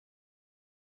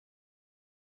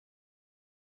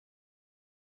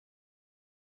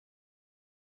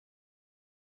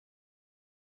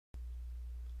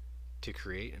To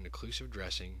create an occlusive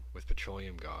dressing with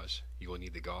petroleum gauze, you will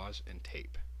need the gauze and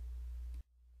tape.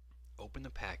 Open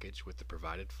the package with the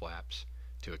provided flaps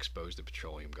to expose the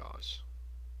petroleum gauze.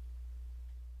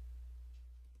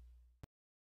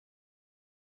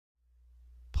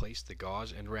 Place the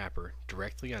gauze and wrapper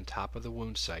directly on top of the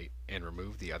wound site and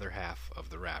remove the other half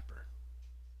of the wrapper.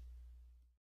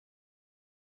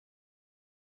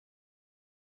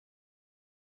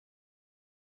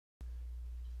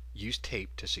 Use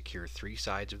tape to secure 3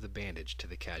 sides of the bandage to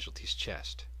the casualty's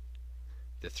chest.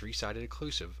 The 3-sided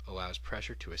occlusive allows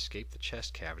pressure to escape the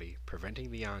chest cavity, preventing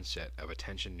the onset of a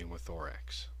tension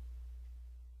pneumothorax.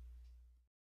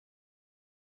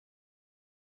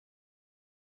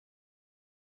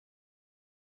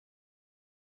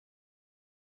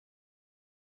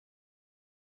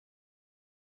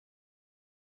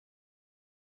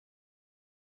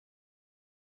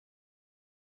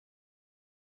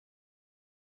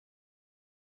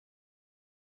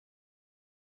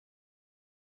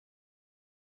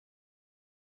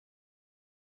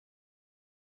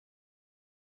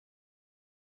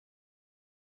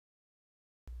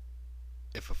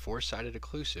 If a 4-sided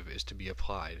occlusive is to be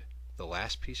applied, the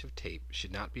last piece of tape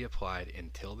should not be applied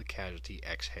until the casualty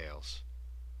exhales.